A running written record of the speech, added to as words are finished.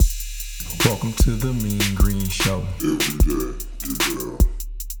Welcome to the Mean Green Show. Every day, get down.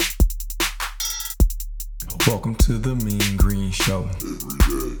 Welcome to the Mean Green Show. Every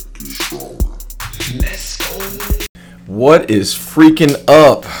day, get stronger. Let's go. What is freaking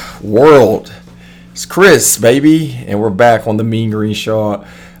up, world? It's Chris, baby, and we're back on the Mean Green Show.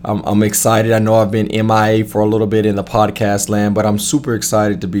 I'm excited. I know I've been MIA for a little bit in the podcast land, but I'm super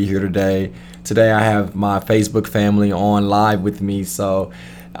excited to be here today. Today I have my Facebook family on live with me, so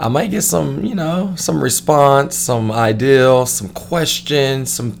I might get some response, some ideals, some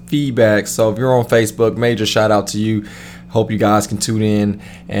questions, some feedback. So if you're on Facebook, major shout out to you. Hope you guys can tune in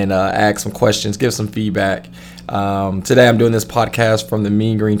and ask some questions, give some feedback. Today I'm doing this podcast from the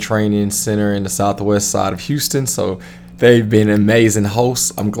Mean Green Training Center in the southwest side of Houston. So they've been amazing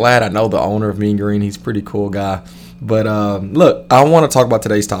hosts. I'm glad I know the owner of Mean Green. He's a pretty cool guy. But look, I want to talk about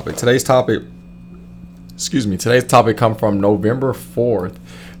today's topic. Today's topic come from November 4th.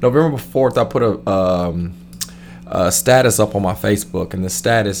 November 4th, I put a status up on my Facebook, and the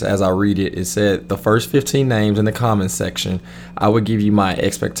status, as I read it, it said, the first 15 names in the comments section, I would give you my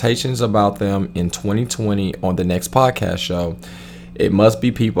expectations about them in 2020 on the next podcast show. It must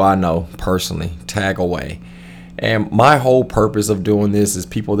be people I know personally. Tag away. And my whole purpose of doing this is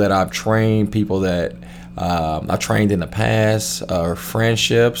people that I've trained, people that I've trained in the past, or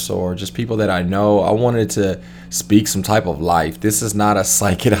friendships, or just people that I know. I wanted to speak some type of life. This is not a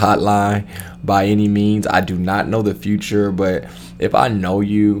psychic hotline by any means. I do not know the future, but if I know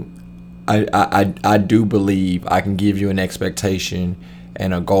you, I do believe I can give you an expectation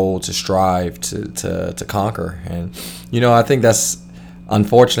and a goal to strive to conquer. And I think that's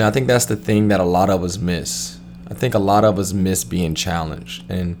the thing that a lot of us miss. I think a lot of us miss being challenged,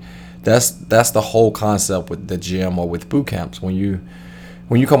 and that's the whole concept with the gym or with boot camps. When you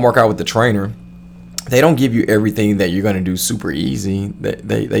come work out with the trainer, they don't give you everything that you're going to do super easy.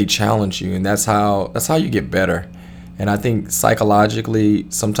 They challenge you, and that's how you get better. And I think psychologically,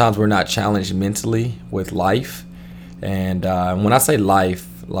 sometimes we're not challenged mentally with life. And when I say life,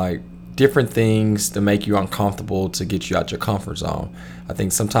 like different things to make you uncomfortable, to get you out your comfort zone. I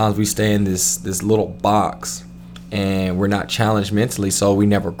think sometimes we stay in this little box, and we're not challenged mentally, so we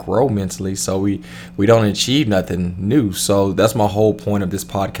never grow mentally, so we don't achieve nothing new. So that's my whole point of this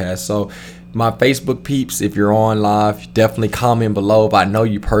podcast. So my Facebook peeps, if you're on live, definitely comment below. If I know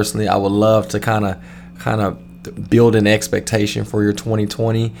you personally, I would love to kind of build an expectation for your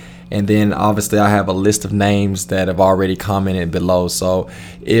 2020. And then obviously I have a list of names that have already commented below. So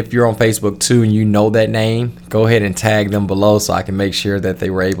if you're on Facebook too and you know that name, go ahead and tag them below so I can make sure that they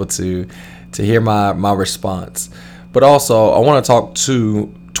were able to hear my response. But also I want to talk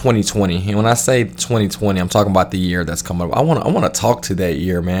to 2020. And when I say 2020, I'm talking about the year that's coming up. I want to talk to that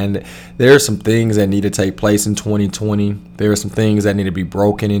year, man. There are some things that need to take place in 2020. There are some things that need to be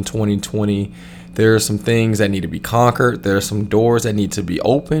broken in 2020. There are some things that need to be conquered. There are some doors that need to be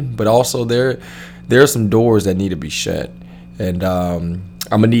opened, but also there are some doors that need to be shut. And I'm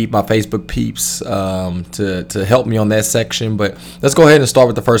gonna need my Facebook peeps to help me on that section. But let's go ahead and start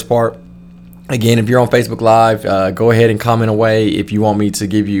with the first part. Again, if you're on Facebook Live, go ahead and comment away if you want me to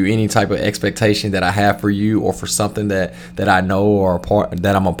give you any type of expectation that I have for you, or for something that I know or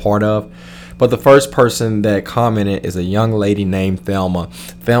that I'm a part of. But the first person that commented is a young lady named Thelma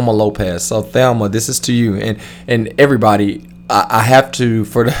Lopez. So Thelma, this is to you and everybody. I have to,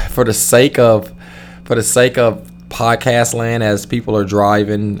 for the sake of podcast land, as people are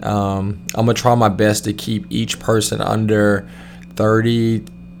driving, I'm gonna try my best to keep each person under 30,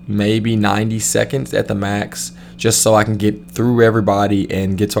 maybe 90 seconds at the max, just so I can get through everybody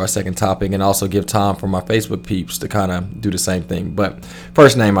and get to our second topic, and also give time for my Facebook peeps to kind of do the same thing. But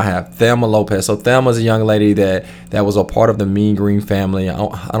first name I have, Thelma Lopez. So Thelma's a young lady that was a part of the Mean Green family.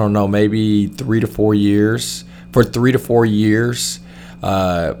 I don't know, maybe 3 to 4 years. For 3 to 4 years.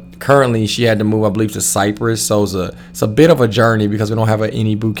 Currently, she had to move, I believe, to Cyprus. So it's a bit of a journey because we don't have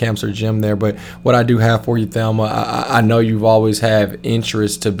any boot camps or gym there. But what I do have for you, Thelma, I know you've always had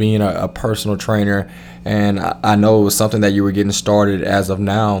interest to being a personal trainer. And I know it was something that you were getting started as of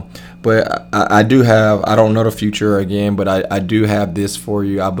now. But I don't know the future again, but I do have this for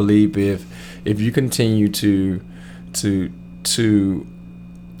you. I believe if you continue to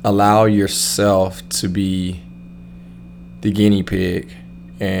allow yourself to be the guinea pig,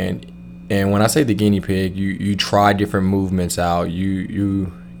 and when I say the guinea pig, you try different movements out.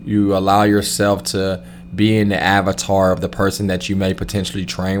 You allow yourself to be in the avatar of the person that you may potentially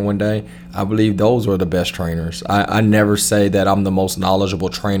train one day. I believe those are the best trainers. I never say that I'm the most knowledgeable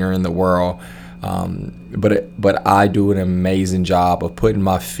trainer in the world, but I do an amazing job of putting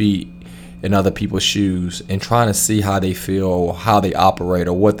my feet in other people's shoes and trying to see how they feel, or how they operate,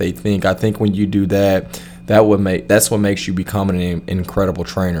 or what they think. I think when you do that, that's what makes you become an incredible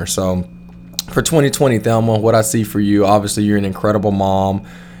trainer. So for 2020, Thelma, what I see for you, obviously you're an incredible mom,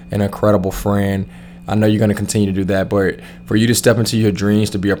 an incredible friend. I know you're going to continue to do that, but for you to step into your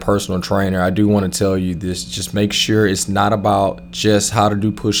dreams to be a personal trainer, I do want to tell you this: just make sure it's not about just how to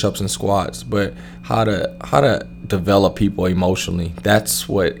do push-ups and squats, but how to develop people emotionally. That's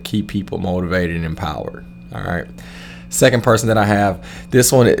what keep people motivated and empowered. All right. Second person that I have,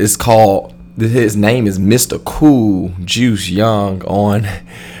 this one is called, his name is Mr. Cool Juice Young on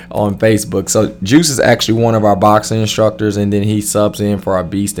Facebook. So Juice is actually one of our boxing instructors, and then he subs in for our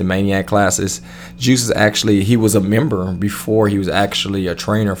Beast and Maniac classes. Juice is actually, he was a member before he was actually a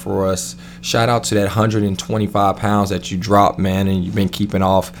trainer for us. Shout out to that 125 pounds that you dropped, man, and you've been keeping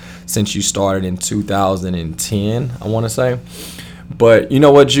off since you started in 2010, I want to say. But you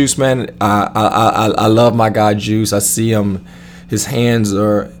know what, Juice, man, I love my guy Juice. I see him, his hands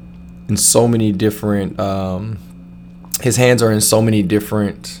are in so many different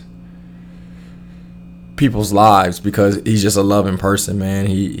people's lives, because he's just a loving person, man.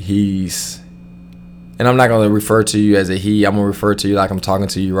 He's and I'm not going to refer to you as a he. I'm going to refer to you like I'm talking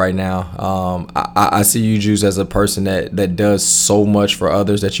to you right now. I see you, Juice, as a person that does so much for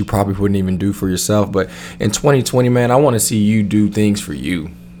others that you probably wouldn't even do for yourself. But in 2020, man, I want to see you do things for you.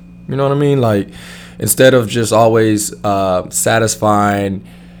 You know what I mean? Like, instead of just always satisfying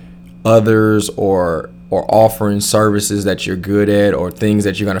others or offering services that you're good at, or things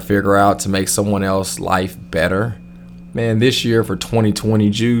that you're going to figure out to make someone else's life better, man, this year for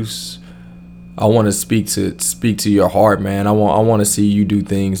 2020, Juice, I want to speak to your heart, man. I want to see you do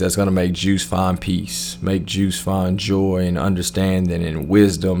things that's going to make Juice find peace, make Juice find joy and understanding and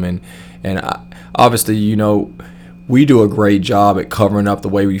wisdom, and obviously, you know, we do a great job at covering up the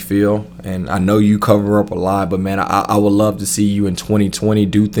way we feel, and I know you cover up a lot, but man, I would love to see you in 2020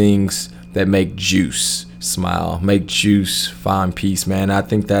 do things that make Juice smile, make Juice find peace, man. I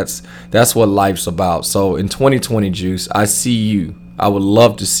think that's what life's about. So in 2020, Juice, I see you. I would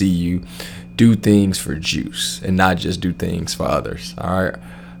love to see you do things for Juice and not just do things for others. All right,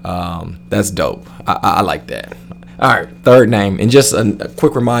 that's dope. I like that. All right, third name, and just a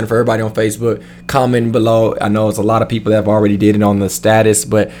quick reminder for everybody on Facebook, comment below. I know it's a lot of people that have already did it on the status,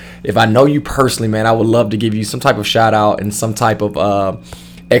 but if I know you personally, man, I would love to give you some type of shout out and some type of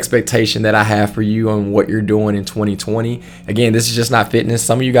expectation that I have for you on what you're doing in 2020. Again, this is just not fitness.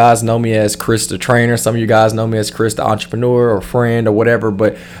 Some of you guys know me as Chris the trainer. Some of you guys know me as Chris the entrepreneur or friend or whatever,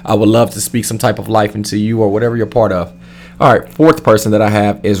 but I would love to speak some type of life into you or whatever you're part of. All right, fourth person that I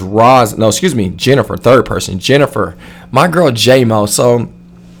have is Jennifer. Third person, Jennifer, my girl J-Mo. So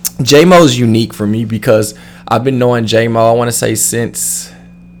J-Mo is unique for me because I've been knowing J-Mo, I want to say, since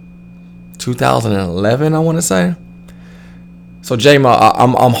 2011, I want to say. So J-Mo,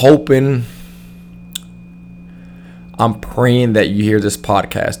 I'm hoping, I'm praying that you hear this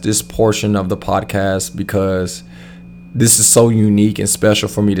podcast, this portion of the podcast, because this is so unique and special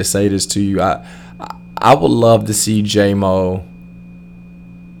for me to say this to you. I would love to see J-Mo.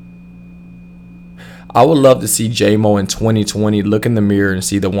 I would love to see J-Mo in 2020 look in the mirror and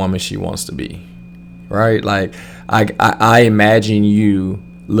see the woman she wants to be. Right? Like, I imagine you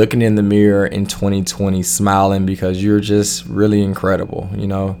looking in the mirror in 2020 smiling, because you're just really incredible. You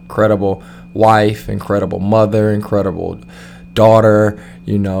know, incredible wife, incredible mother, incredible daughter.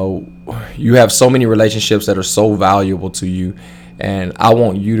 You know, you have so many relationships that are so valuable to you. And I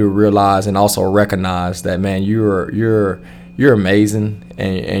want you to realize and also recognize that, man, you're amazing,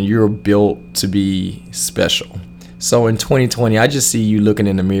 and you're built to be special. So in 2020, I just see you looking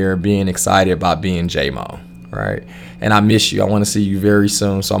in the mirror, being excited about being J-Mo, right? And I miss you. I want to see you very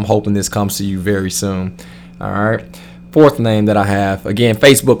soon. So I'm hoping this comes to you very soon. All right. Fourth name that I have, again,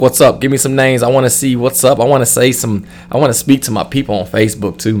 Facebook. What's up? Give me some names. I want to see what's up. I want to speak to my people on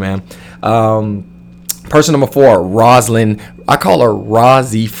Facebook too, man. Person number 4, Roslyn. I call her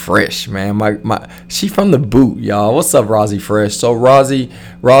Rozzy Fresh, man. She from the boot, y'all. What's up, Rozzy Fresh? So Rozzy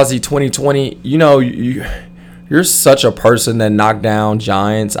 2020, you know, you're such a person that knocked down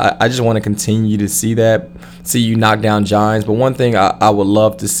giants. I just want to continue to see you knock down giants. But one thing I would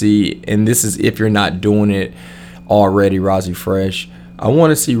love to see, and this is if you're not doing it already, Rozzy Fresh, I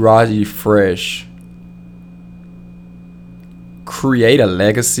want to see Rozzy Fresh create a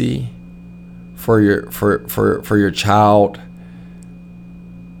legacy for your child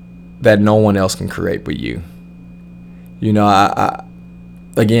that no one else can create but you. You know, I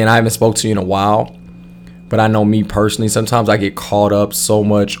haven't spoke to you in a while, but I know me personally, sometimes I get caught up so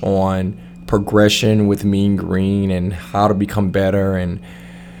much on progression with Mean Green and how to become better, and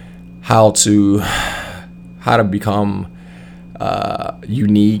how to become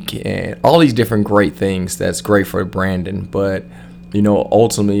unique and all these different great things that's great for Brandon. But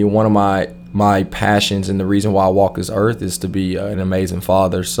ultimately, one of my passions and the reason why I walk this earth is to be an amazing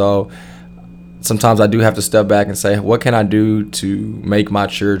father. So sometimes I do have to step back and say, what can I do to make my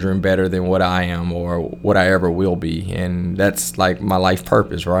children better than what I am or what I ever will be? And that's like my life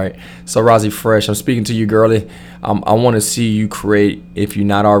purpose, right? So Rozzy Fresh, I'm speaking to you, girly. I want to see you create, if you're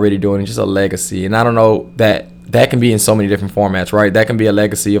not already doing it, just a legacy. And I don't know, that can be in so many different formats, right? That can be a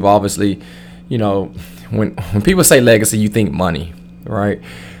legacy of, obviously, when people say legacy, you think money, right?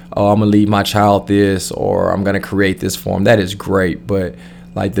 Oh, I'm going to leave my child this, or I'm going to create this for him. That is great. But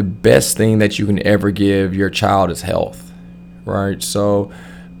like, the best thing that you can ever give your child is health, right? So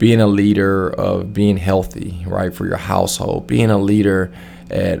being a leader of being healthy, right, for your household, being a leader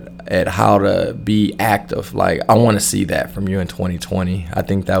at how to be active. Like, I want to see that from you in 2020. I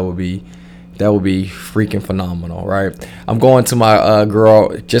think that would be freaking phenomenal, right? I'm going to my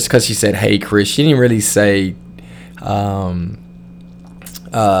girl, just because she said, hey, Chris. She didn't really say,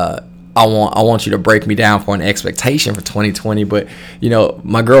 I want you to break me down for an expectation for 2020. But,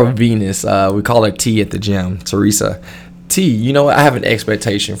 my girl Venus, we call her T at the gym, Teresa. T, I have an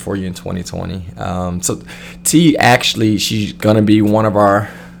expectation for you in 2020. So T, actually, she's going to be one of our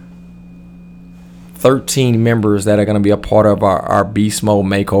 13 members that are going to be a part of our Beast Mode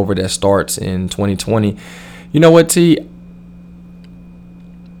makeover that starts in 2020. You know what, T?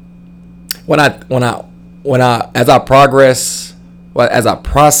 As I process, what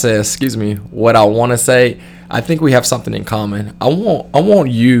I want to say, I think we have something in common. I want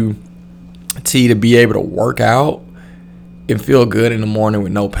you, T, to be able to work out and feel good in the morning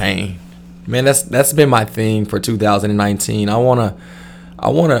with no pain. Man, that's been my thing for 2019. I wanna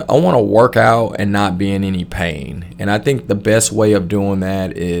work out and not be in any pain. And I think the best way of doing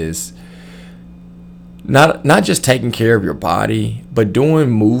that is not just taking care of your body, but doing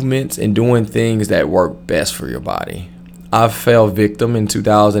movements and doing things that work best for your body. I fell victim in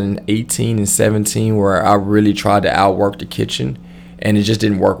 2018 and 17 where I really tried to outwork the kitchen, and it just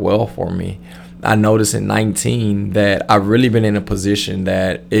didn't work well for me. I noticed in 19 that I've really been in a position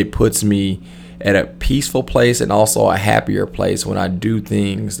that it puts me at a peaceful place and also a happier place when I do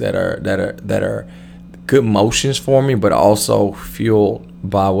things that are good motions for me, but also fueled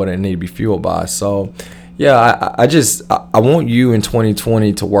by what I need to be fueled by. So yeah, I want you in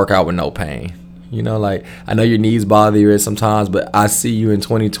 2020 to work out with no pain. Like, I know your knees bother you sometimes, but I see you in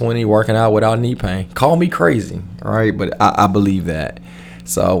 2020 working out without knee pain. Call me crazy, all right? But I believe that.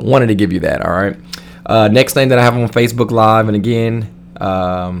 So wanted to give you that, all right? Next thing that I have on Facebook Live, and again,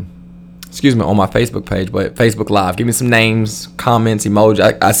 on my Facebook page, but Facebook Live. Give me some names, comments,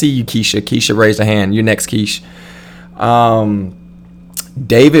 emoji. I see you, Keisha. Keisha raised a hand. You're next, Keish.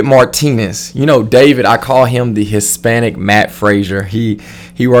 David Martinez. David, I call him the Hispanic Matt Frazier. He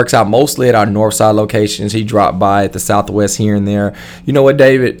works out mostly at our north side locations. He dropped by at the southwest here and there. You know what,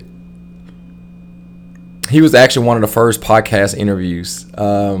 David? He was actually one of the first podcast interviews.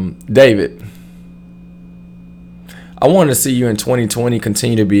 David, I want to see you in 2020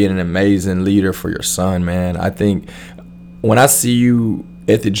 continue to be an amazing leader for your son, man. I think when I see you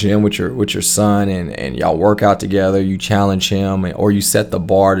at the gym with your son and y'all work out together, you challenge him, or you set the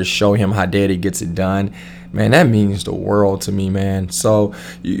bar to show him how daddy gets it done, man, that means the world to me, man. So,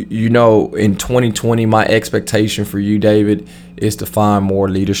 in 2020, my expectation for you, David, is to find more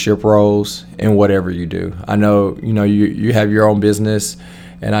leadership roles in whatever you do. I know, you have your own business,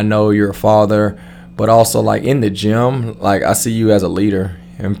 and I know you're a father, but also, like, in the gym, like, I see you as a leader.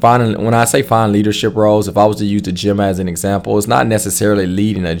 And when I say find leadership roles, if I was to use the gym as an example, it's not necessarily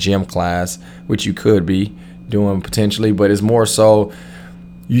leading a gym class, which you could be doing potentially, but it's more so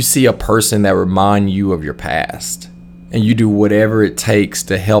you see a person that remind you of your past, and you do whatever it takes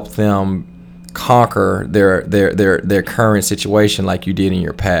to help them conquer their current situation like you did in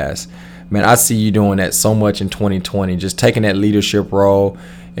your past. Man, I see you doing that so much in 2020, just taking that leadership role,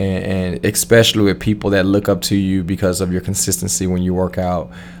 and especially with people that look up to you because of your consistency when you work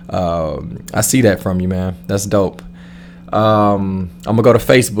out. I see that from you, man. That's dope. I'm gonna go to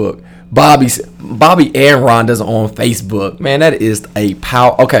Facebook. Bobby and Rhonda's on Facebook. Man, that is a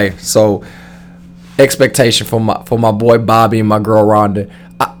power. Okay, so expectation for my boy Bobby and my girl Rhonda.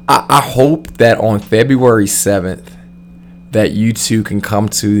 I hope that on February 7th that you two can come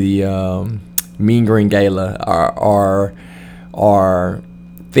to the Mean Green Gala. Our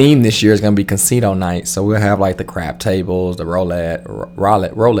theme this year is going to be casino night. So we'll have like the crap tables, the roulette. How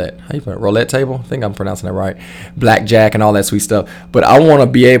you put it? Roulette table? I think I'm pronouncing that right. Blackjack and all that sweet stuff. But I want to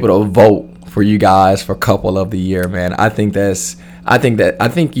be able to vote for you guys for couple of the year, man. I think that's I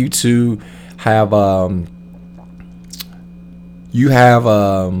think you two have you have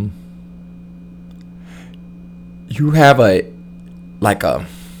a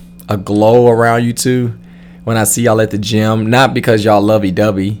glow around you two when I see y'all at the gym. Not because y'all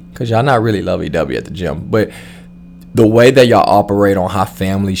lovey-dovey, because y'all not really lovey-dovey at the gym, but the way that y'all operate on how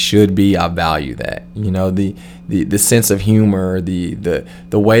family should be, I value that. You know, the sense of humor, the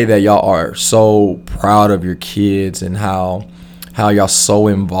way that y'all are so proud of your kids, and how y'all so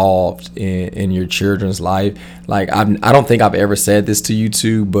involved in your children's life. Like, I don't think I've ever said this to you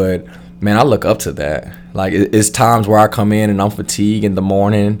two, but man, I look up to that. Like, it's times where I come in and I'm fatigued in the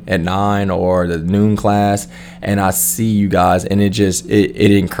morning at 9 or the noon class, and I see you guys, and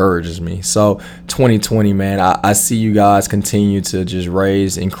it encourages me. So 2020, man, I see you guys continue to just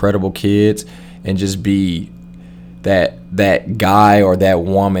raise incredible kids and just be that guy or that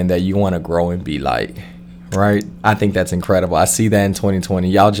woman that you want to grow and be like, right? I think that's incredible. I see that in 2020.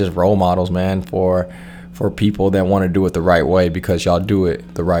 Y'all just role models, man, for people that want to do it the right way, because y'all do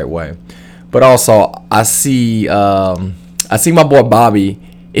it the right way. But also, I see my boy Bobby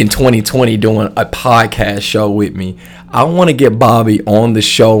in 2020 doing a podcast show with me. I want to get Bobby on the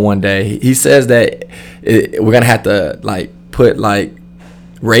show one day. He says that we're gonna have to put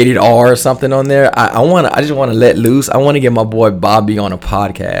rated R or something on there. I just want to let loose. I want to get my boy Bobby on a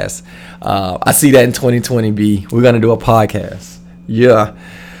podcast. I see that in 2020. We're gonna do a podcast. Yeah.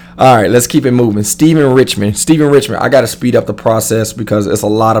 All right, let's keep it moving. Steven Richmond. I got to speed up the process because it's a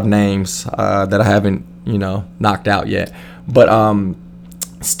lot of names that I haven't, knocked out yet. But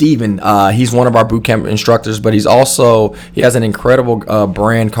Steven, he's one of our boot camp instructors, but he has an incredible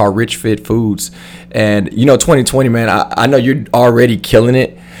brand called Rich Fit Foods. And 2020, man, I know you're already killing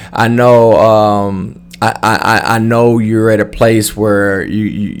it. I know. I know you're at a place where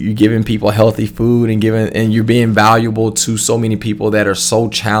you're giving people healthy food and you're being valuable to so many people that are so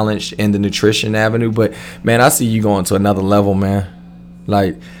challenged in the nutrition avenue. But man, I see you going to another level, man.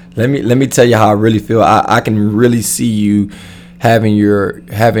 Like, let me tell you how I really feel. I can really see you having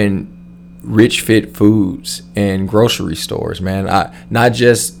Rich Fit Foods in grocery stores, man. Not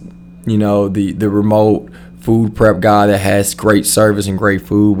just the remote food prep guy that has great service and great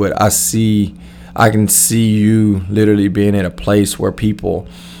food, but I can see you literally being in a place where people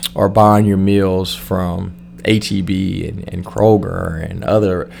are buying your meals from H-E-B and Kroger and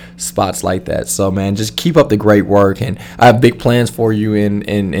other spots like that. So, man, just keep up the great work. And I have big plans for you in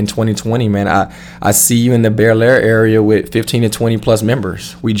 2020, man. I see you in the Bel Air area with 15 to 20 plus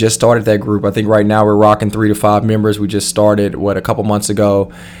members. We just started that group. I think right now we're rocking 3 to 5 members. We just started, a couple months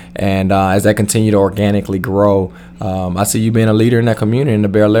ago. And as that continue to organically grow, I see you being a leader in that community in the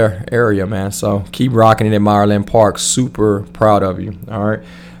Bel Air area, man. So keep rocking it at Meyerland Park. Super proud of you. All right.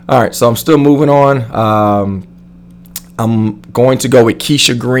 So I'm still moving on. I'm going to go with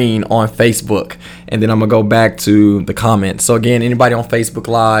Keisha Green on Facebook, and then I'm going to go back to the comments. So again, anybody on Facebook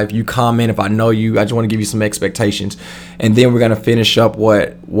Live, you comment. If I know you, I just want to give you some expectations. And then we're going to finish up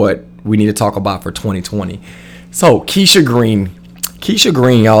what we need to talk about for 2020. So Keisha Green,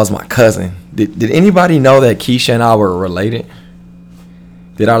 y'all, is my cousin. Did anybody know that Keisha and I were related?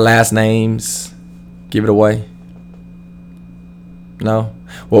 Did our last names give it away? No?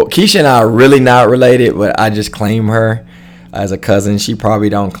 Well, Keisha and I are really not related, but I just claim her as a cousin. She probably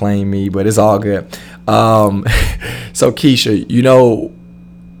don't claim me, but it's all good. So Keisha,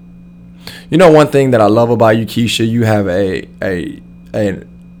 one thing that I love about you, Keisha, you have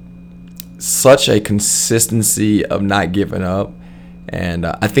such a consistency of not giving up. And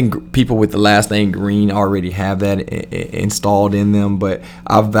I think people with the last name Green already have that installed in them. But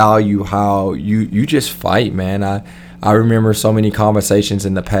I value how you just fight, man. I remember so many conversations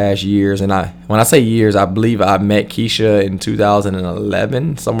in the past years. And when I say years, I believe I met Keisha in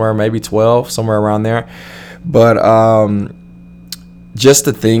 2011, somewhere maybe 12, somewhere around there. But just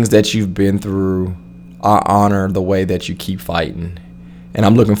the things that you've been through, I honor the way that you keep fighting. And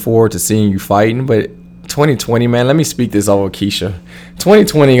I'm looking forward to seeing you fighting. But 2020, man, let me speak this over Keisha.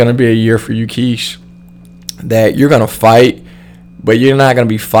 2020 going to be a year for you, Keish, that you're going to fight, but you're not going to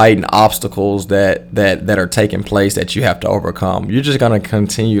be fighting obstacles that are taking place that you have to overcome. You're just going to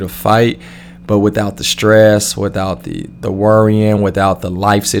continue to fight, but without the stress, without the worrying, without the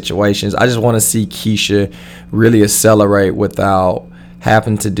life situations. I just want to see Keisha really accelerate without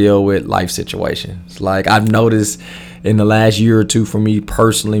having to deal with life situations. Like, I've noticed in the last year or two, for me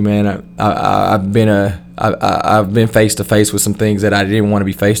personally, man, I've been face to face with some things that I didn't want to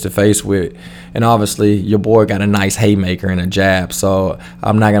be face to face with, and obviously your boy got a nice haymaker and a jab, so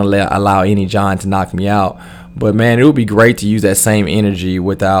I'm not gonna allow any giant to knock me out. But man, it would be great to use that same energy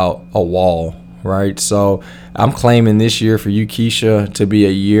without a wall, right? So I'm claiming this year for you, Keisha, to be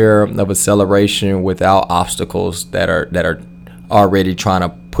a year of acceleration without obstacles that are already trying to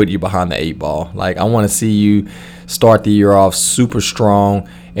put you behind the 8 ball. Like, I want to see you start the year off super strong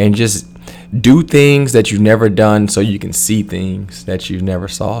and just do things that you've never done so you can see things that you never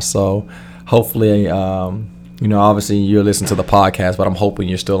saw. So hopefully, obviously you're listening to the podcast, but I'm hoping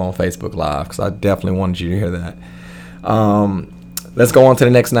you're still on Facebook Live because I definitely wanted you to hear that. Let's go on to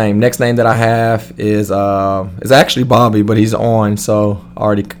the next name. Next name that I have is actually Bobby, but he's on, so I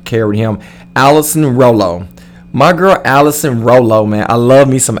already carried him. Allison Rollo. My girl Allison Rollo, man. I love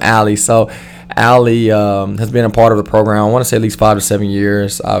me some Allie. So Allie has been a part of the program, I want to say at least 5 to 7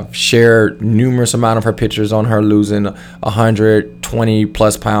 years. I've shared numerous amount of her pictures on her losing 120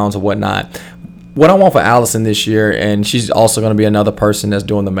 plus pounds or whatnot. What I want for Allison this year, and she's also going to be another person that's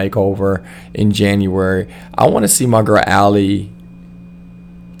doing the makeover in January, I want to see my girl Allie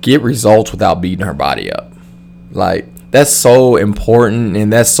get results without beating her body up. Like, that's so important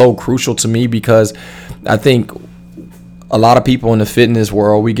and that's so crucial to me because I think a lot of people in the fitness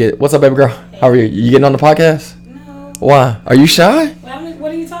world, what's up, baby girl? How are you? You getting on the podcast? No. Why? Are you shy? Well,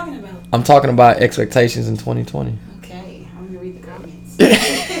 what are you talking about? I'm talking about expectations in 2020. Okay, I'm going to read the comments.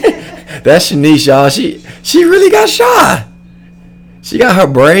 That's Shanice, y'all. She really got shy. She got her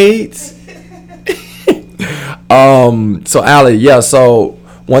braids. So Allie, yeah, so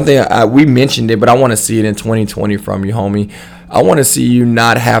one thing, we mentioned it, but I want to see it in 2020 from you, homie. I want to see you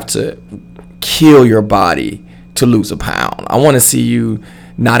not have to kill your body to lose a pound. I want to see you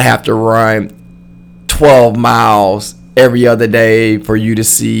not have to run 12 miles every other day for you to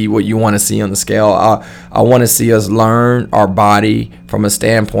see what you want to see on the scale. I want to see us learn our body from a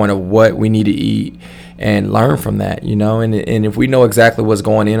standpoint of what we need to eat and learn from that, and if we know exactly what's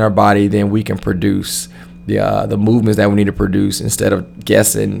going in our body, then we can produce the movements that we need to produce instead of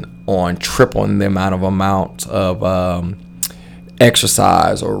guessing on tripling the amount of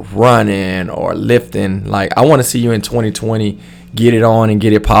exercise or running or lifting. Like, I want to see you in 2020 get it on and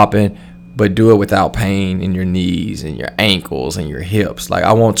get it popping, but do it without pain in your knees and your ankles and your hips. Like,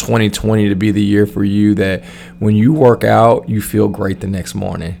 I want 2020 to be the year for you that when you work out, you feel great the next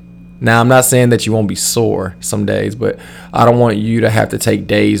morning. Now, I'm not saying that you won't be sore some days, but I don't want you to have to take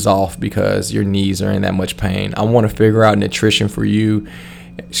days off because your knees are in that much pain. I want to figure out nutrition for you.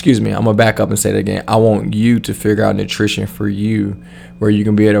 Excuse me, I'm going to back up and say it again. I want you to figure out nutrition for you where you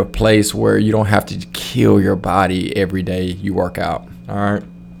can be at a place where you don't have to kill your body every day you work out. All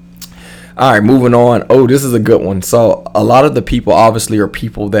right, moving on. Oh, this is a good one. So a lot of the people obviously are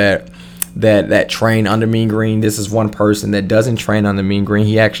people that train under Mean Green. This is one person that doesn't train under Mean Green.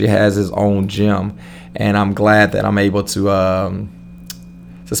 He actually has his own gym, and I'm glad that I'm able to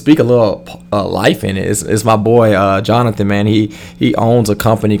speak a little life in it. It's my boy Jonathan, man. He owns a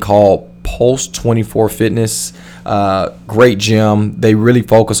company called Pulse 24 Fitness. Great gym. They really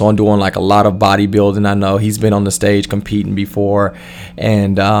focus on doing like a lot of bodybuilding. I know he's been on the stage competing before,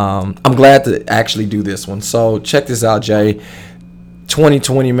 and I'm glad to actually do this one. So check this out, Jay.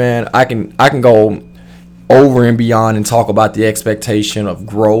 2020, man, I can go over and beyond and talk about the expectation of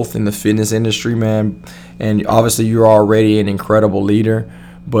growth in the fitness industry, man. And obviously you're already an incredible leader,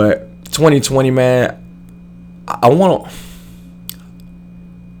 but 2020, man,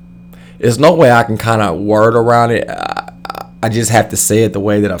 there's no way I can kind of word around it. I just have to say it the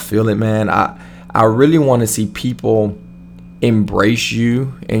way that I feel it, man. I really want to see people embrace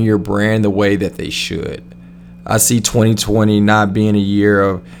you and your brand the way that they should. I see 2020 not being a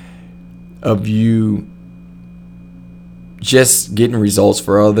year of you just getting results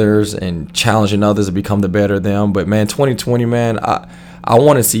for others and challenging others to become the better them. But, man, 2020, man, I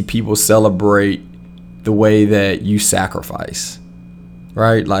want to see people celebrate the way that you sacrifice,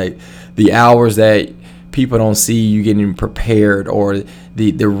 right? Like the hours that people don't see you getting prepared, or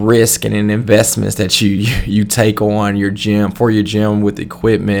the risk and investments that you take on your gym with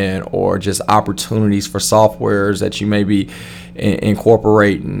equipment, or just opportunities for softwares that you may be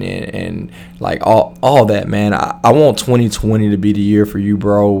incorporating and like all that, man. I want 2020 to be the year for you,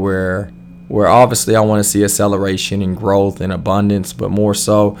 bro, where obviously I want to see acceleration and growth and abundance, but more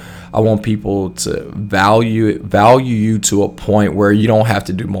so I want people to value you to a point where you don't have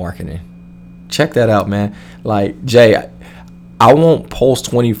to do marketing. Check that out, man. Like, Jay, I want Pulse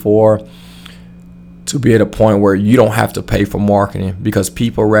 24 to be at a point where you don't have to pay for marketing because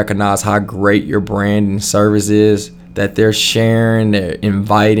people recognize how great your brand and service is, that they're sharing, they're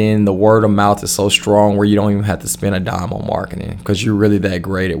inviting. The word of mouth is so strong where you don't even have to spend a dime on marketing because you're really that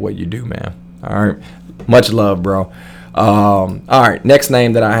great at what you do, man. All right. Much love, bro. All right. Next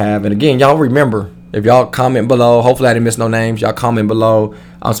name that I have. And again, y'all remember, If y'all comment below, hopefully I didn't miss no names. Y'all comment below.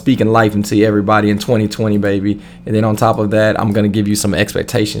 I'm speaking life into everybody in 2020, baby. And then on top of that, I'm going to give you some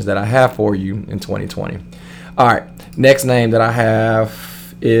expectations that I have for you in 2020. All right. Next name that I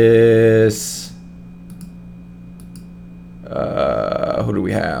have is, who do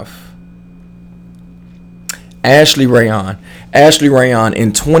we have? Ashley Rayon. Ashley Rayon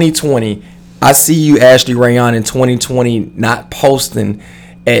in 2020. I see you, Ashley Rayon, in 2020 not posting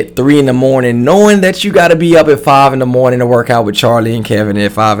at 3 in the morning, knowing that you got to be up at 5 in the morning to work out with Charlie and Kevin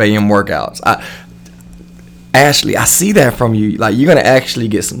at 5 a.m. workouts. Ashley, I see that from you. Like, you're going to actually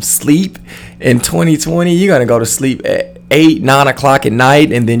get some sleep in 2020. You're going to go to sleep at 8, 9 o'clock at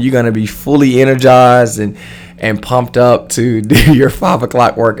night, and then you're going to be fully energized and pumped up to do your 5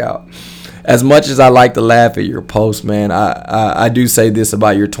 o'clock workout. As much as I like to laugh at your post, man, I do say this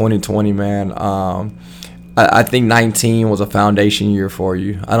about your 2020, man. I think 19 was a foundation year for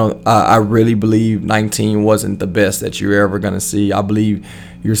you. I really believe 19 wasn't the best that you're ever going to see. I believe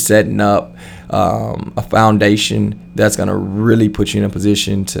you're setting up a foundation that's going to really put you in a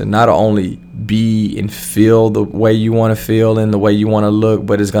position to not only be and feel the way you want to feel and the way you want to look,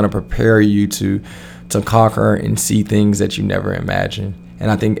 but it's going to prepare you to conquer and see things that you never imagined. And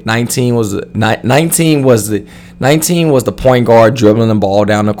I think 19 was the point guard dribbling the ball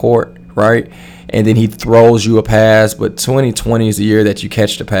down the court, right? And then he throws you a pass. But 2020 is the year that you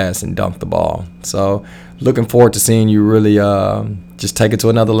catch the pass and dunk the ball. So looking forward to seeing you really just take it to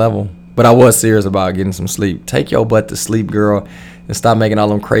another level. But I was serious about getting some sleep. Take your butt to sleep, girl, and stop making all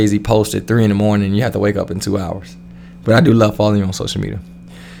them crazy posts at 3 in the morning. And you have to wake up in 2 hours. But I do love following you on social media.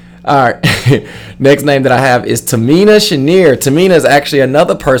 All right. Next name that I have is Tamina Chenier. Tamina is actually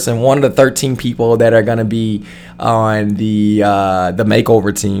another person, one of the 13 people that are going to be on the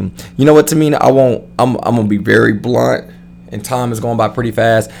makeover team. You know what, Tamina? I'm going to be very blunt, and time is going by pretty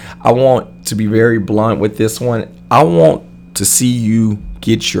fast. I want to be very blunt with this one. I want to see you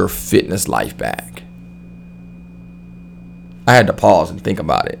get your fitness life back. I had to pause and think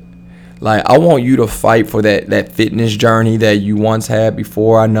about it. Like, I want you to fight for that fitness journey that you once had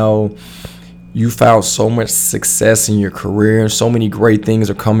before. I know you found so much success in your career. So many great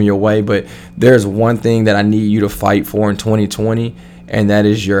things are coming your way. But there's one thing that I need you to fight for in 2020, and that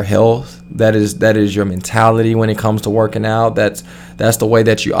is your health. That is your mentality when it comes to working out. That's the way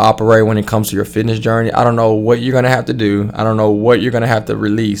that you operate when it comes to your fitness journey. I don't know what you're going to have to do. I don't know what you're going to have to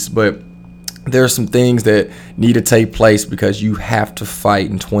release. But there's some things that need to take place because you have to fight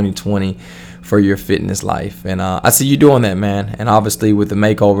in 2020 for your fitness life. And I see you doing that, man. And obviously with the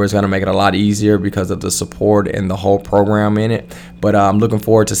makeover, it's going to make it a lot easier because of the support and the whole program in it. But I'm looking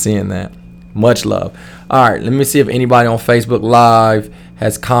forward to seeing that. Much love. All right, let me see if anybody on Facebook Live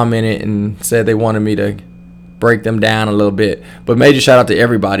has commented and said they wanted me to break them down a little bit. But major shout out to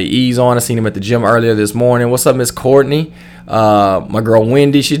everybody. Ease on. I seen him at the gym earlier this morning. What's up, Miss Courtney? My girl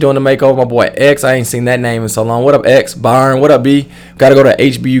Wendy, she's doing the makeover. My boy X, I ain't seen that name in so long. What up, X? Byron, what up, B? Gotta go to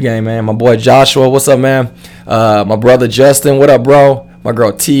HBU game, man. My boy Joshua, what's up, man? My brother Justin, what up, bro? My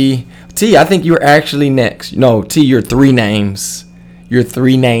girl T, I think you're actually next. No, T, you're 3 names. You're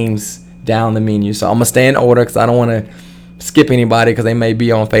 3 names down the menu. So I'm gonna stay in order because I don't want to skip anybody because they may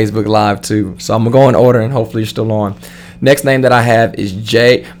be on Facebook Live too. So I'm gonna go in order and hopefully you're still on. Next name that I have is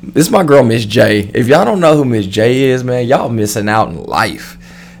Jay. This is my girl, Miss J. If y'all don't know who Miss J is, man, y'all missing out in life.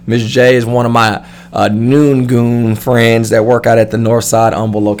 Miss J is one of my noon goon friends that work out at the Northside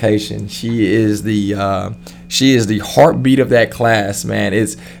Humble location. She is the heartbeat of that class, man.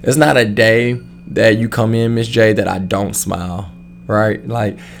 It's not a day that you come in, Miss J, that I don't smile, right?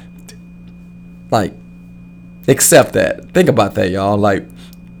 Like accept that. Think about that, y'all. Like,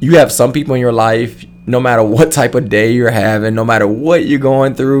 you have some people in your life, no matter what type of day you're having, no matter what you're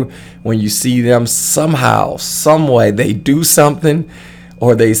going through, when you see them, somehow, some way, they do something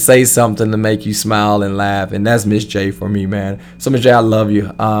or they say something to make you smile and laugh. And that's Miss J for me, man. So, Miss J, I love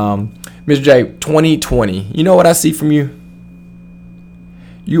you. Miss J, 2020, you know what I see from you?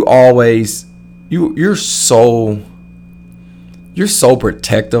 You always, you're so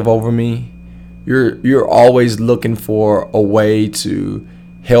protective over me. You're always looking for a way to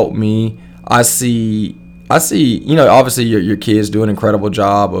help me. I see, you know, obviously your kids do an incredible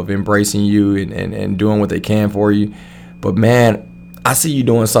job of embracing you and doing what they can for you. But man, I see you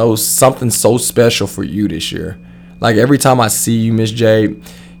doing something so special for you this year. Like, every time I see you, Miss J,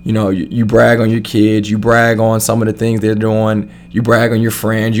 you know, you brag on your kids, you brag on some of the things they're doing, you brag on your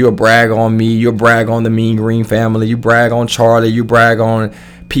friends, you'll brag on me, you'll brag on the Mean Green family, you brag on Charlie, you brag on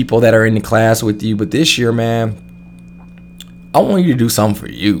people that are in the class with you. But this year, man, I want you to do something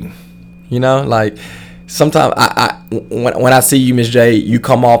for you. You know, like, sometimes when I see you, Miss J, you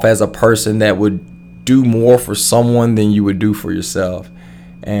come off as a person that would do more for someone than you would do for yourself.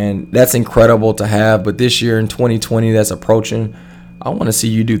 And that's incredible to have. But this year in 2020 that's approaching, I want to see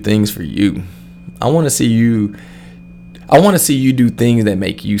you do things for you. I want to see you do things that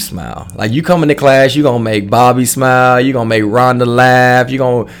make you smile. Like, you come into class, you're gonna make Bobby smile, you're gonna make Rhonda laugh,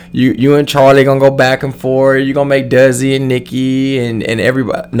 you and Charlie gonna go back and forth, you're gonna make Desi and Nikki and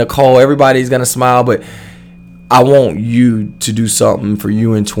everybody, Nicole, everybody's gonna smile. But I want you to do something for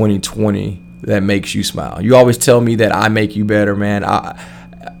you in 2020 that makes you smile. You always tell me that I make you better, man.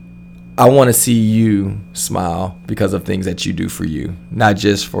 I want to see you smile because of things that you do for you, not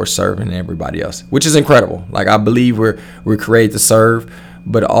just for serving everybody else, which is incredible. Like, I believe we're created to serve,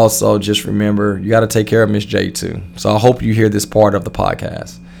 but also just remember, you got to take care of Miss J too. So I hope you hear this part of the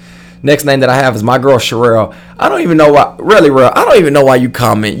podcast. Next name that I have is my girl Sherelle. I don't even know why, really, Real. I don't even know why you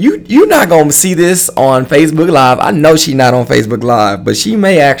comment. You're not gonna see this on Facebook Live. I know she's not on Facebook Live, but she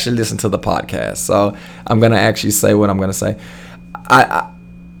may actually listen to the podcast. So I'm gonna actually say what I'm gonna say.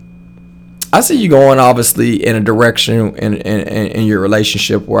 I see you going, obviously, in a direction in your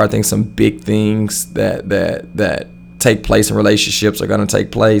relationship where I think some big things that take place in relationships are going to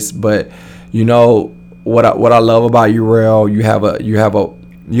take place. But you know what I love about you, Real, you have a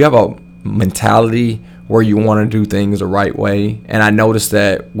mentality where you want to do things the right way, and I noticed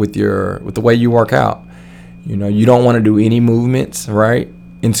that with the way you work out. You know, you don't want to do any movements, right,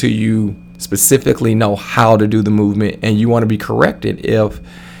 until you specifically know how to do the movement, and you want to be corrected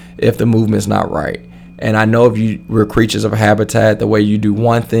if the movement's not right. And I know we're creatures of habitat, the way you do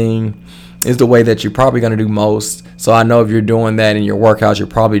one thing is the way that you're probably going to do most. So I know if you're doing that in your workouts, you're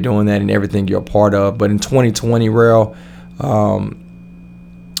probably doing that in everything you're a part of. But in 2020, Real, I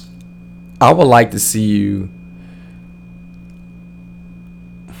would like to see you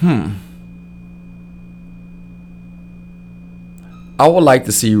I would like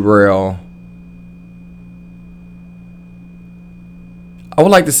to see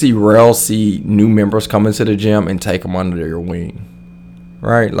Real see new members come into the gym and take them under their wing,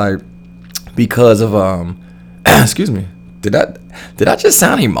 right? Like, because of excuse me, did I just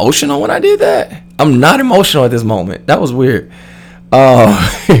sound emotional when I did that? I'm not emotional at this moment. That was weird.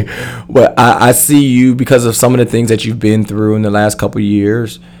 But I see you because of some of the things that you've been through in the last couple of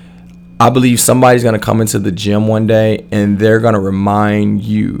years. I believe somebody's gonna come into the gym one day and they're gonna remind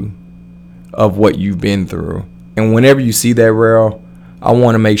you of what you've been through. And whenever you see that, Real, I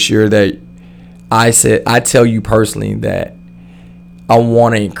want to make sure that I tell you personally that I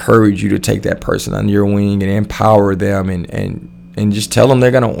want to encourage you to take that person under your wing and empower them and just tell them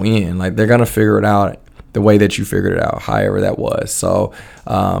they're going to win. Like, they're going to figure it out the way that you figured it out, however that was. So,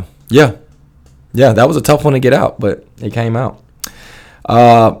 yeah, that was a tough one to get out, but it came out.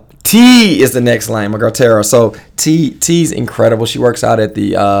 T is the next line, my girl Tara. So T's incredible. She works out at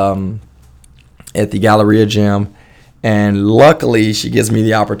the Galleria gym. And luckily, she gives me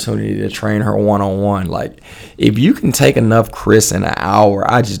the opportunity to train her one-on-one. Like, if you can take enough Chris in an hour,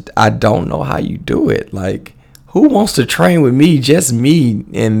 I don't know how you do it. Like, who wants to train with me, just me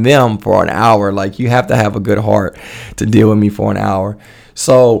and them for an hour? Like, you have to have a good heart to deal with me for an hour.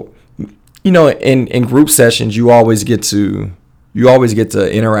 So, you know, in group sessions, you always get to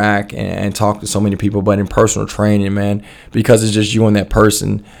interact and talk to so many people. But in personal training, man, because it's just you and that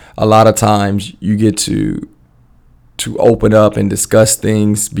person, a lot of times you get to open up and discuss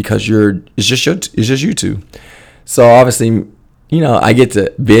things because it's just you two. So obviously, you know, I get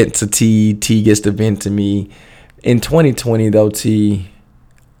to vent to T gets to vent to me. In 2020 though, T,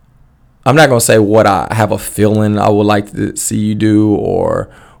 I'm not gonna say what I have a feeling I would like to see you do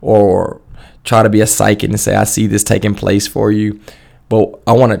or try to be a psychic and say I see this taking place for you, but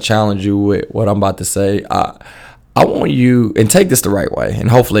I want to challenge you with what I'm about to say. I want you, and take this the right way,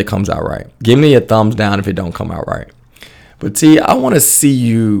 and hopefully it comes out right. Give me a thumbs down if it don't come out right. But T, I want to see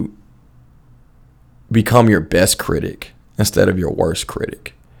you become your best critic instead of your worst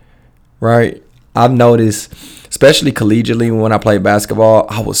critic, right? I've noticed, especially collegiately when I played basketball,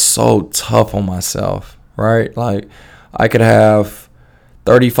 I was so tough on myself, right? Like, I could have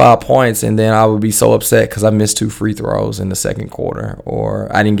 35 points and then I would be so upset because I missed 2 free throws in the second quarter or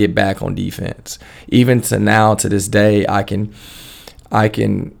I didn't get back on defense. Even to this day, I can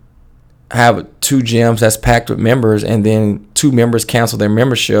have 2 gyms that's packed with members and then 2 members cancel their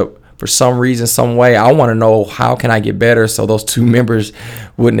membership for some reason, some way. I want to know, how can I get better so those 2 members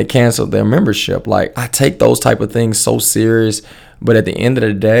wouldn't have canceled their membership? Like, I take those type of things so serious, but at the end of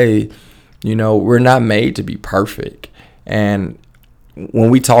the day, you know, we're not made to be perfect. And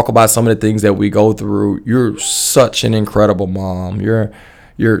when we talk about some of the things that we go through, you're such an incredible mom. You're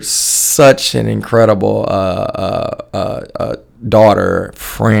such an incredible daughter,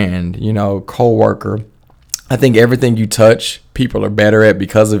 friend, coworker. I think everything you touch, people are better at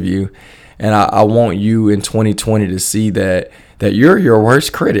because of you. And I want you in 2020 to see that you're your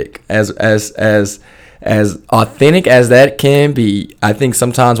worst critic. As authentic as that can be, I think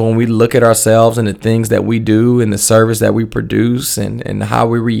sometimes when we look at ourselves and the things that we do and the service that we produce and how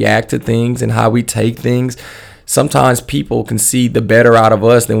we react to things and how we take things, sometimes people can see the better out of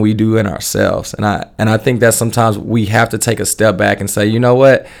us than we do in ourselves. And I think that sometimes we have to take a step back and say, you know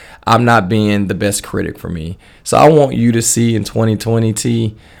what? I'm not being the best critic for me. So I want you to see in 2020,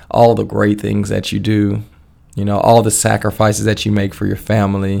 T, all the great things that you do, all the sacrifices that you make for your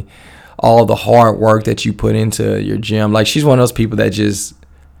family, all the hard work that you put into your gym. Like, she's one of those people that just,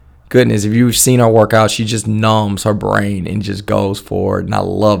 goodness, if you've seen her work out, she just numbs her brain and just goes for it. And I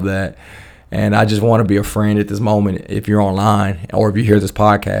love that. And I just want to be a friend at this moment, if you're online or if you hear this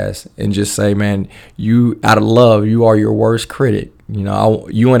podcast, and just say, man, you, out of love, you are your worst critic.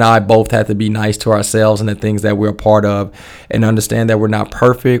 You and I both have to be nice to ourselves and the things that we're a part of, and understand that we're not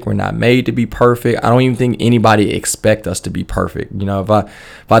perfect. We're not made to be perfect. I don't even think anybody expect us to be perfect.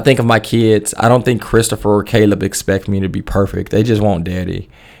 If I think of my kids, I don't think Christopher or Caleb expect me to be perfect. They just want daddy.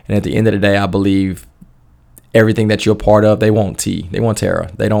 And at the end of the day, I believe everything that you're a part of, they want T. They want Tara.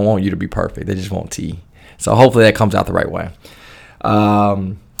 They don't want you to be perfect. They just want T. So hopefully that comes out the right way.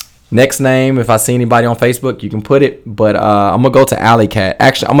 Next name, if I see anybody on Facebook, you can put it. But I'm going to go to Alley Cat.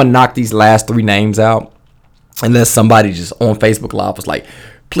 Actually, I'm going to knock these last 3 names out. Unless somebody just on Facebook Live was like,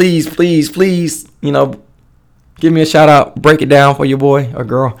 please, give me a shout out. Break it down for your boy or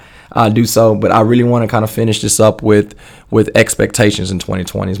girl. I'll do so. But I really want to kind of finish this up with expectations in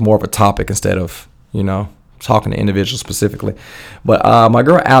 2020. It's more of a topic instead of, talking to individuals specifically. But my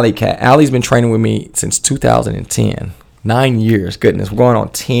girl Alley Cat. Allie's been training with me since 2010. 9 years. Goodness, we're going on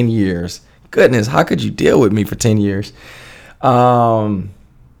 10 years. Goodness, how could you deal with me for 10 years? Alley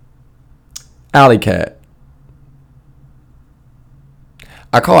Cat.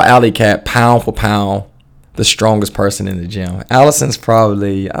 I call Alley Cat pound for pound the strongest person in the gym. Allison's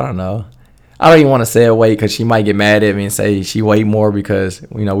probably, I don't know. I don't even want to say a weight because she might get mad at me and say she weighed more because,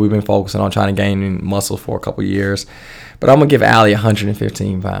 we've been focusing on trying to gain muscle for a couple years. But I'm going to give Allie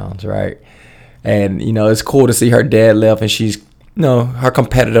 115 pounds, right? And, it's cool to see her deadlift, and she's, her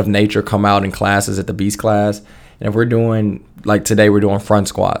competitive nature come out in classes at the Beast class. And if we're doing, like today, we're doing front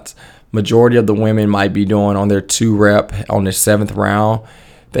squats. Majority of the women might be doing on their 2 rep on their 7th round.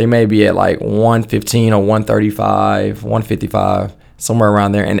 They may be at like 115 or 135, 155, somewhere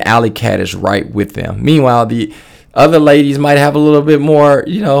around there. And Alley Cat is right with them. Meanwhile, the other ladies might have a little bit more,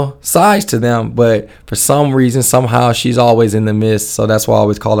 size to them, but for some reason, somehow she's always in the midst. So that's why I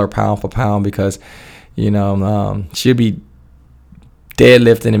always call her pound for pound, because, she'll be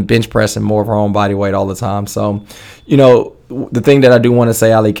deadlifting and bench pressing more of her own body weight all the time. So, the thing that I do want to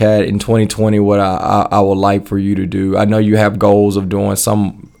say, Alley Cat, in 2020, what I would like for you to do, I know you have goals of doing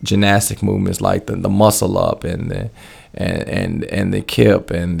some gymnastic movements like the muscle up and the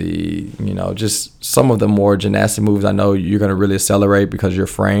kip and the, just some of the more gymnastic moves. I know you're going to really accelerate because you're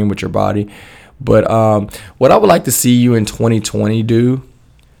framed with your body. But what I would like to see you in 2020 do,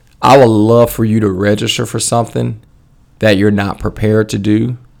 I would love for you to register for something that you're not prepared to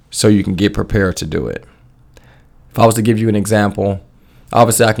do so you can get prepared to do it. If I was to give you an example,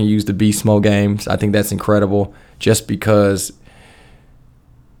 obviously I can use the Beast Mode games. I think that's incredible just because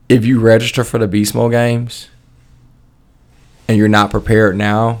if you register for the Beast Mode games and you're not prepared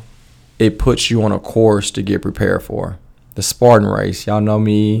now, it puts you on a course to get prepared for. The Spartan race, y'all know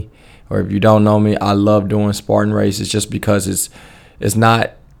me, or if you don't know me, I love doing Spartan races just because it's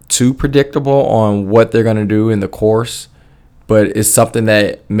not too predictable on what they're going to do in the course, but it's something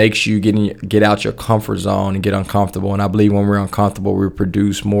that makes you get out your comfort zone and get uncomfortable. And I believe when we're uncomfortable, we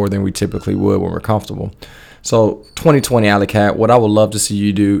produce more than we typically would when we're comfortable. So 2020, Alley Cat, what I would love to see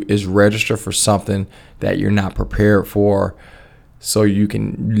you do is register for something that you're not prepared for so you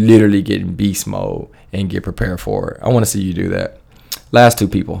can literally get in beast mode and get prepared for it. I want to see you do that. Last 2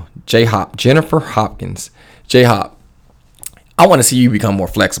 people, Jennifer Hopkins. J-Hop, I want to see you become more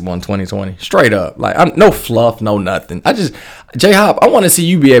flexible in 2020. Straight up. Like, no fluff, no nothing. J-Hop, I want to see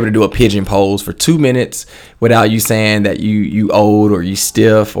you be able to do a pigeon pose for 2 minutes without you saying that you old or you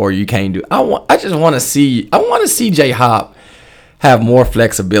stiff or you can't do. I just want to see J-Hop have more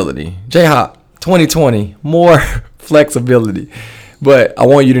flexibility. J-Hop, 2020, more flexibility. But I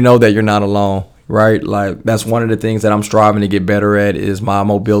want you to know that you're not alone, right? Like, that's one of the things that I'm striving to get better at is my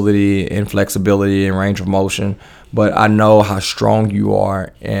mobility and flexibility and range of motion. But I know how strong you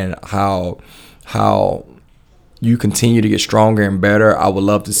are and how you continue to get stronger and better, I would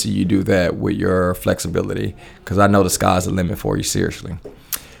love to see you do that with your flexibility, because I know the sky's the limit for you, seriously.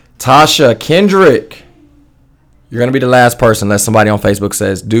 Tasha Kendrick, you're going to be the last person unless somebody on Facebook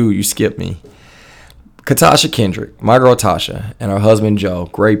says, dude, you skipped me. Katasha Kendrick, my girl Tasha, and her husband Joe,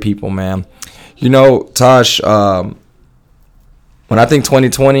 great people, man. You know, Tosh, when I think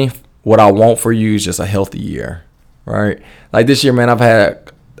 2020, what I want for you is just a healthy year, right? Like this year, man, I've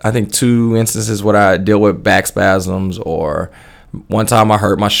had, I think, 2 instances where I deal with back spasms, or one time I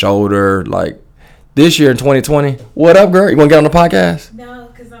hurt my shoulder. Like this year in 2020, what up, girl? You want to get on the podcast? No,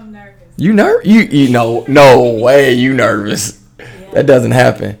 because I'm nervous. You You know, no way you nervous. Yeah. That doesn't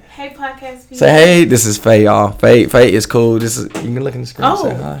happen. Hey, podcast people. Say hey, this is Faye, y'all. Faye is cool. This is, you can look in the screen and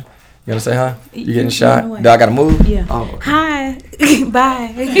say hi. You gonna say hi? You getting shot? Do I gotta move? Yeah. Oh, okay. Hi.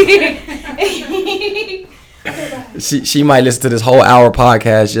 Bye. She might listen to this whole hour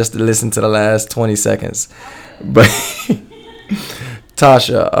podcast just to listen to the last 20 seconds. But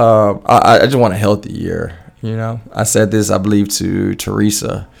Tasha, I just want a healthy year. You know, I said this, I believe, to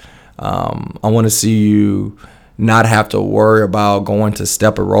Teresa. I want to see you not have to worry about going to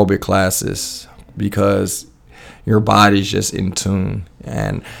step aerobic classes because your body's just in tune.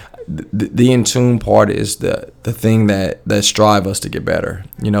 And the in tune part is the thing that strive us to get better.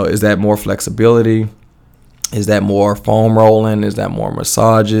 You know, is that more flexibility? Is that more foam rolling? Is that more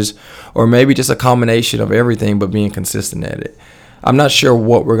massages? Or maybe just a combination of everything, but being consistent at it. I'm not sure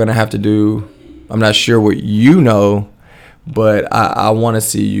what we're going to have to do. I'm not sure what you know, but I want to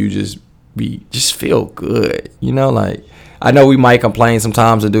see you just feel good. You know, like, I know we might complain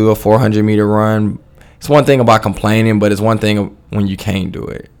sometimes to do a 400-meter run. It's one thing about complaining, but it's one thing when you can't do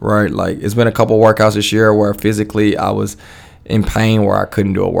it, right? Like, it's been a couple workouts this year where physically I was in pain where I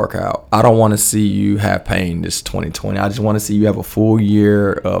couldn't do a workout. I don't want to see you have pain this 2020. I just want to see you have a full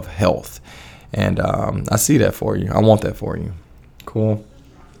year of health. And I see that for you. I want that for you. Cool.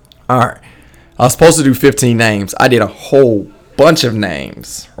 All right. I was supposed to do 15 names. I did a whole bunch of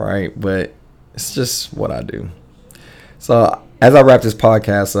names, right? But it's just what I do. So as I wrap this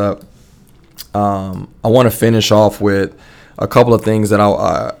podcast up, I want to finish off with a couple of things that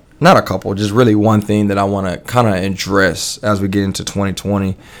not a couple, just really one thing that I want to kind of address as we get into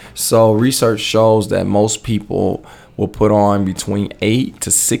 2020. So research shows that most people will put on between 8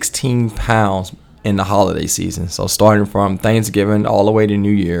 to 16 pounds in the holiday season. So starting from Thanksgiving all the way to New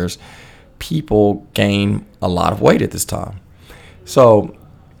Year's, people gain a lot of weight at this time. So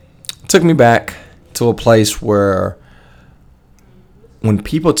it took me back to a place where when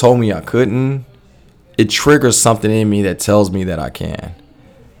people told me I couldn't, it triggers something in me that tells me that I can.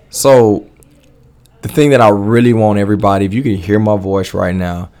 So the thing that I really want everybody, if you can hear my voice right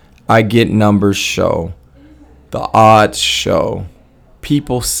now, I get numbers show, the odds show,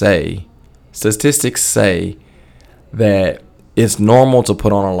 people say, statistics say that it's normal to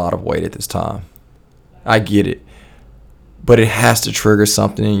put on a lot of weight at this time. I get it. But it has to trigger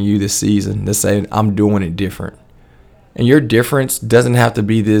something in you this season to say, I'm doing it different. And your difference doesn't have to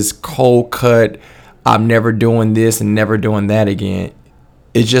be this cold cut, I'm never doing this and never doing that again.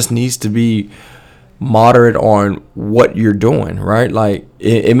 It just needs to be moderate on what you're doing, right? Like,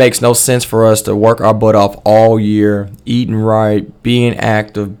 it makes no sense for us to work our butt off all year, eating right, being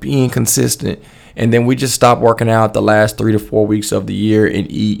active, being consistent, and then we just stop working out the last 3 to 4 weeks of the year and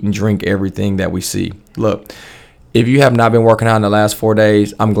eat and drink everything that we see. Look, if you have not been working out in the last 4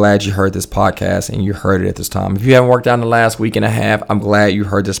 days, I'm glad you heard this podcast and you heard it at this time. If you haven't worked out in the last week and a half, I'm glad you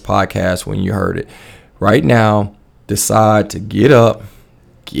heard this podcast when you heard it. Right now, decide to get up,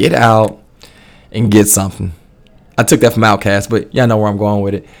 get out, and get something. I took that from Outkast, but y'all know where I'm going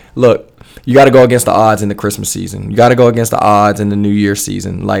with it. Look, you got to go against the odds in the Christmas season. You got to go against the odds in the New Year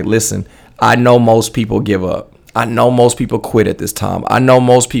season. Like, listen, I know most people give up. I know most people quit at this time. I know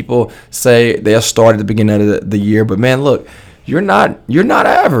most people say they'll start at the beginning of the year, but man, look, you're not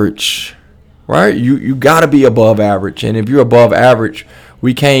average, right? You got to be above average, and if you're above average,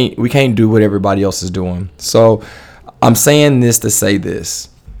 we can't do what everybody else is doing. So I'm saying this to say this.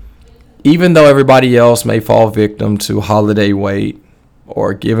 Even though everybody else may fall victim to holiday weight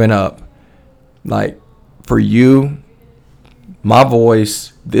or giving up, like, for you, my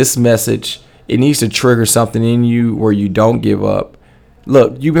voice, this message, it needs to trigger something in you where you don't give up.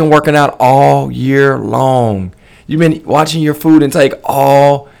 Look, you've been working out all year long. You've been watching your food intake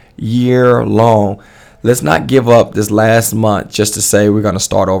all year long. Let's not give up this last month just to say we're going to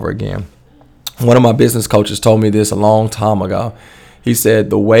start over again. One of my business coaches told me this a long time ago. He said,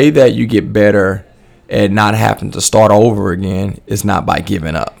 the way that you get better at not having to start over again is not by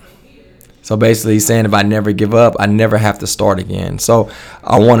giving up. So basically he's saying if I never give up, I never have to start again. So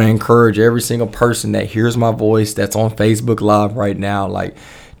I want to encourage every single person that hears my voice that's on Facebook Live right now, like,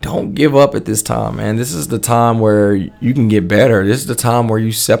 don't give up at this time, man. This is the time where you can get better. This is the time where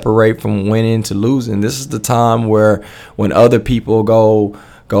you separate from winning to losing. This is the time where when other people go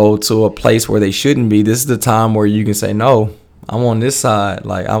to a place where they shouldn't be, this is the time where you can say, no, I'm on this side.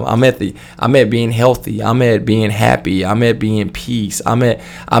 Like I'm at being healthy. I'm at being happy. I'm at being peace. I'm at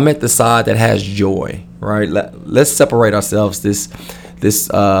the side that has joy, right? Let's separate ourselves this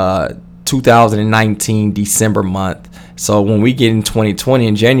 2019 December month. So when we get in 2020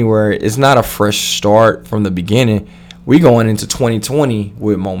 in January, it's not a fresh start from the beginning. We're going into 2020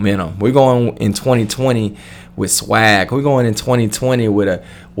 with momentum. We're going in 2020 with swag. We're going in 2020 with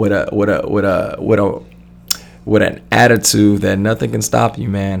an attitude that nothing can stop you,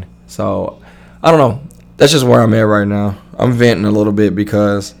 man. So I don't know. That's just where I'm at right now. I'm venting a little bit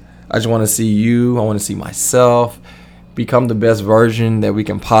because I just want to see you. I want to see myself become the best version that we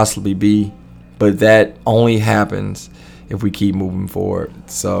can possibly be. But that only happens if we keep moving forward.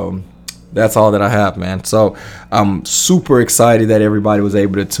 So that's all that I have, man. So I'm super excited that everybody was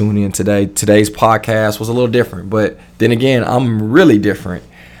able to tune in today. Today's podcast was a little different, but then again, I'm really different.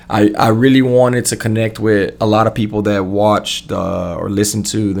 I really wanted to connect with a lot of people that watched or listened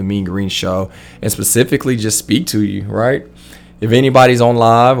to the Mean Green Show, and specifically just speak to you, right? If anybody's on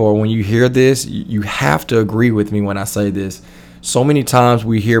live or when you hear this, you have to agree with me when I say this. So many times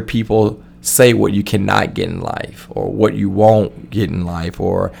we hear people say what you cannot get in life, or what you won't get in life,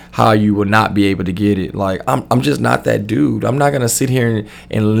 or how you will not be able to get it. Like I'm just not that dude. I'm not gonna sit here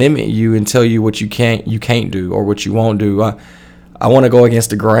and limit you and tell you what you can't do or what you won't do. I want to go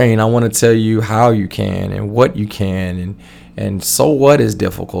against the grain. I want to tell you how you can and what you can, and so what is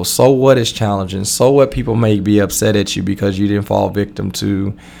difficult, so what is challenging, so what people may be upset at you because you didn't fall victim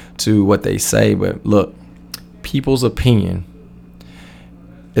to what they say. But look, people's opinion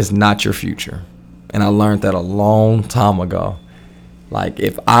is not your future. And I learned that a long time ago. Like,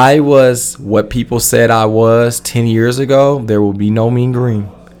 if I was what people said I was 10 years ago, there will be no Mean Green.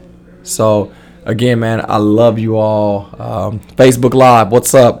 So again, man, I love you all. Facebook Live,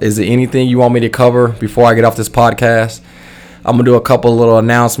 what's up? Is there anything you want me to cover before I get off this podcast? I'm gonna do a couple little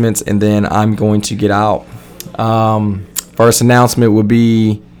announcements and then I'm going to get out. First announcement would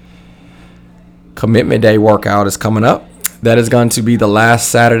be Commitment Day workout is coming up. That is going to be the last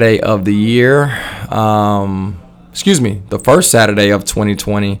Saturday of the year. The first Saturday of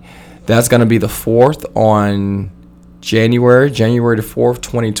 2020. That's going to be the 4th on January the 4th,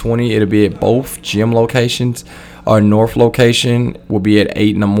 2020. It'll be at both gym locations. Our north location will be at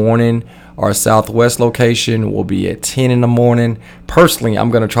 8 in the morning. Our southwest location will be at 10 in the morning. Personally, I'm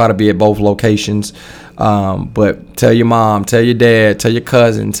going to try to be at both locations. But tell your mom, tell your dad, tell your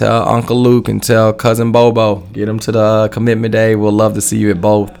cousin, tell Uncle Luke, and tell cousin Bobo. Get them to the Commitment Day. We'll love to see you at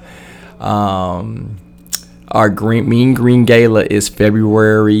both. Our Mean Green Gala is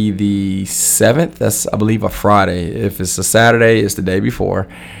February the 7th. That's, I believe, a Friday. If it's a Saturday, it's the day before.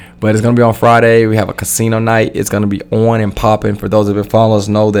 But it's going to be on Friday. We have a casino night. It's going to be on and popping. For those of you followers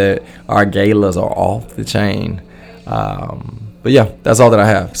know that our galas are off the chain. But yeah, that's all that I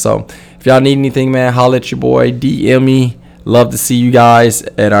have. So if y'all need anything, man, holla at your boy. DM me. Love to see you guys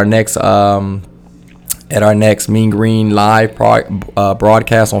at our next Mean Green live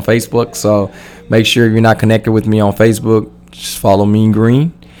broadcast on Facebook. So make sure if you're not connected with me on Facebook, just follow Mean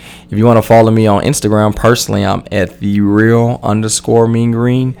Green. If you want to follow me on Instagram personally, I'm at @TheReal_Mean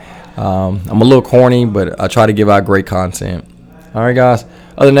Green. I'm a little corny, but I try to give out great content. All right, guys.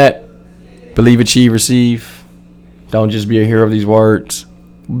 Other than that, believe, achieve, receive. Don't just be a hearer of these words.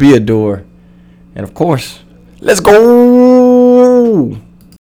 Be a doer. And of course, let's go.